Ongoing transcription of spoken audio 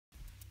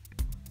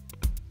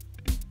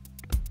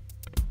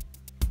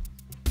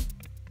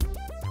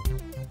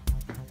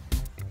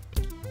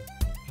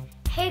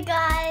Hey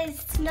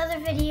guys, it's another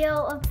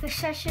video of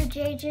Professor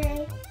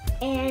JJ,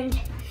 and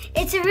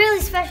it's a really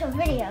special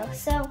video.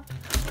 So,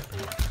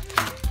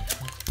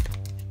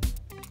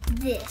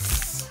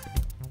 this.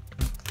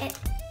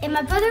 And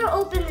my brother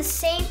opened the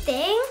same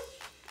thing,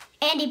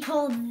 and he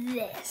pulled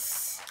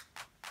this.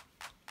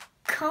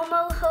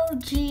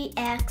 Komoho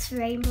GX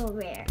Rainbow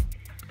Rare.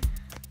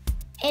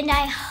 And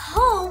I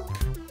hope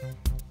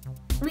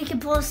we can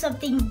pull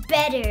something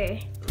better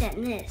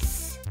than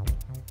this.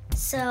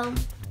 So,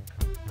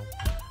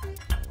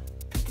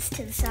 put this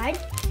to the side.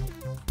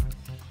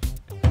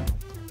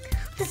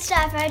 Let's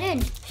dive right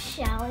in,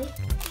 shall we?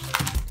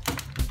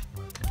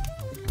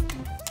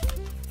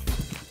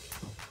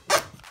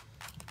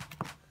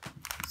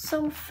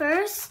 So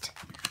first,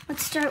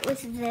 let's start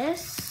with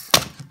this.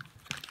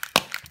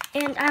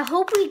 And I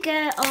hope we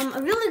get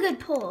a really good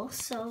pull,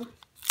 so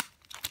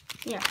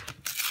yeah.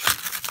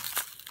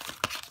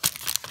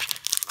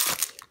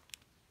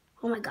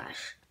 Oh my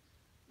gosh.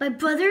 My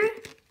brother,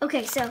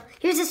 okay, so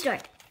here's the story.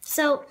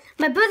 So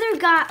my brother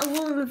got a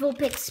little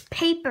Vulpix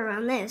paper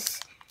on this,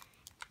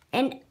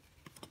 and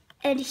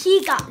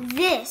he got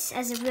this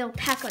as a real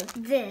pack like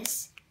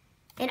this,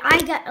 and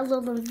I got a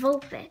little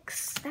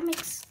Vulpix. That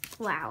makes,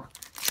 wow,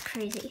 that's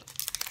crazy.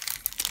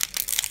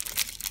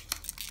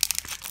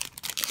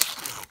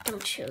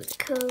 Don't show the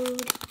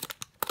code.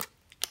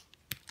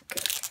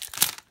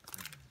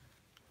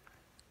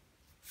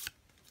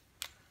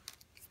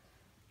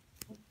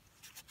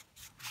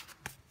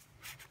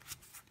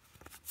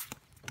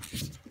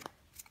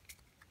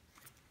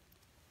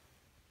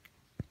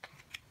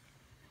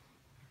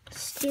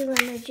 Steel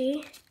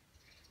Energy,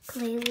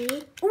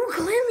 Glalie. Ooh,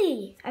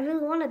 Glalie! I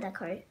really wanted that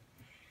card.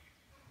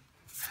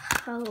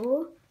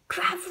 Oh,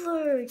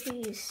 Graveler!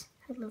 Jeez,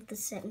 I love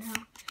this set now.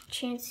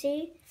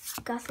 Chansey,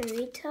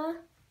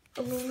 Gotharita,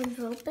 Alolan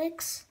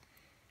Vulpix,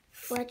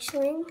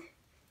 Fletchling,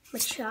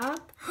 Machop,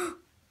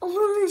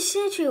 Alolan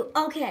Sandshrew.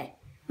 Okay,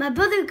 my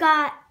brother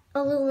got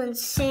Alolan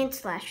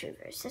Sandslash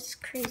Reverse. That's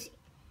crazy.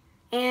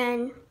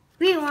 And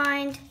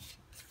rewind.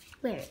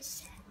 Where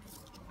is it?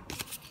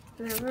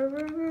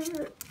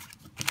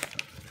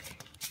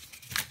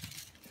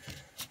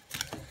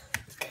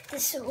 Get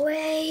this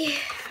away.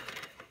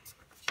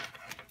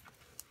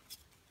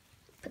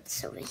 Put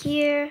this over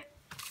here.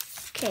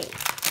 Okay,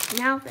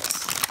 now this.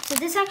 So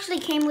this actually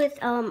came with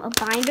a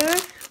binder,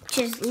 which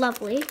is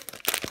lovely.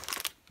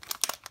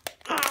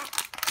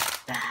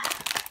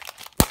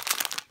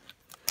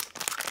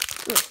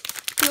 Wait,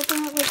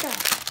 open it like that.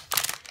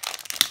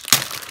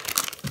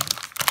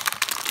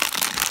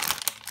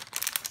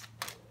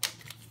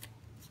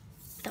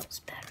 That was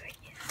bad right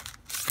here.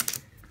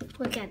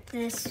 Look at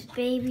this,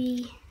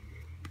 baby.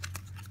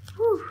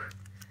 Whew.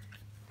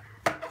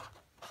 That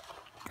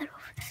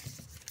over there.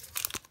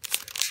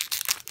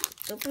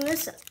 Let's open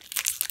this up.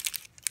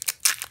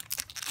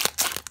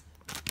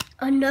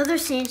 Another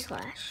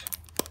Sandslash.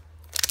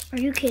 Are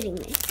you kidding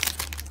me?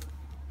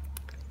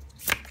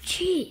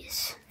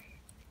 Jeez.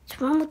 What's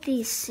wrong with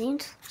these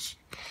Sandslash?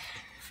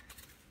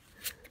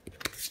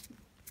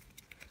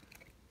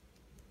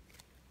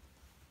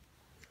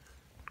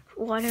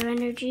 Water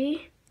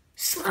Energy.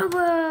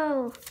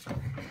 Slowbro.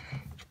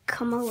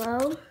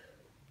 Kamalo.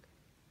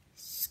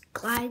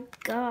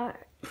 Gligar.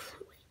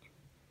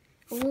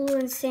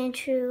 Alolan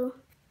Sandshrew.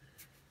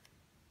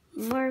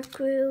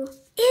 Markru.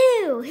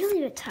 Ew!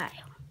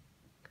 Heliotile.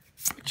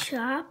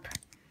 Chop,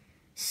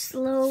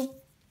 Slowpoke,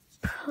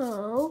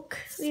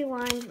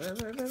 rewind,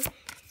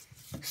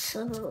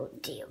 slow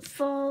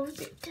de-evolved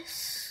into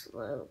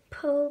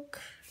Slowpoke.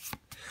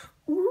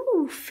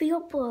 Ooh,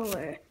 Field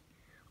Blower.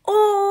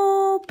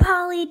 Oh,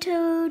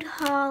 Politoed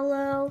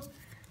Hollow.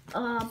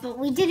 But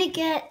we didn't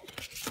get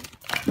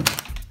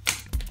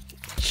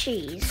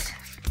cheese.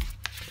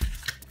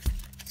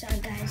 Sorry,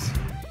 guys.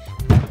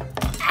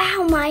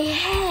 Ow, my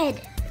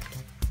head.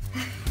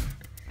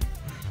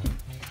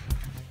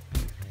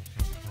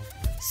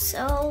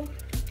 So,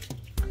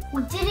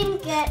 we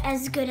didn't get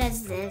as good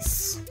as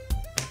this.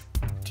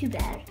 Too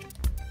bad.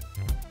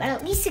 But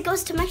at least it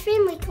goes to my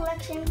family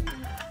collection.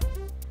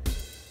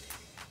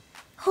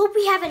 Hope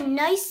we have a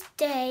nice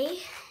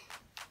day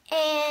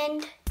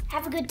and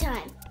have a good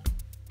time.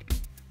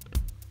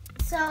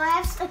 So I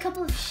have a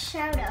couple of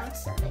shout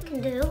outs that I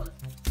can do.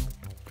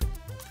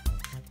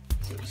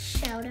 Some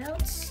shout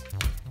outs.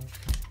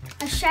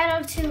 A shout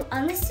out to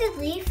Unlisted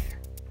Leaf,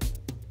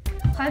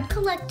 Hard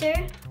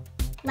Collector,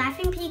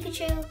 Laughing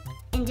Pikachu,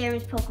 and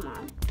Darren's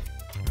Pokémon.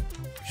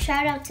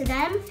 Shout out to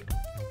them,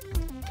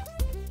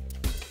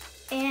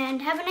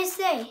 and have a nice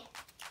day.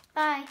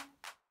 Bye.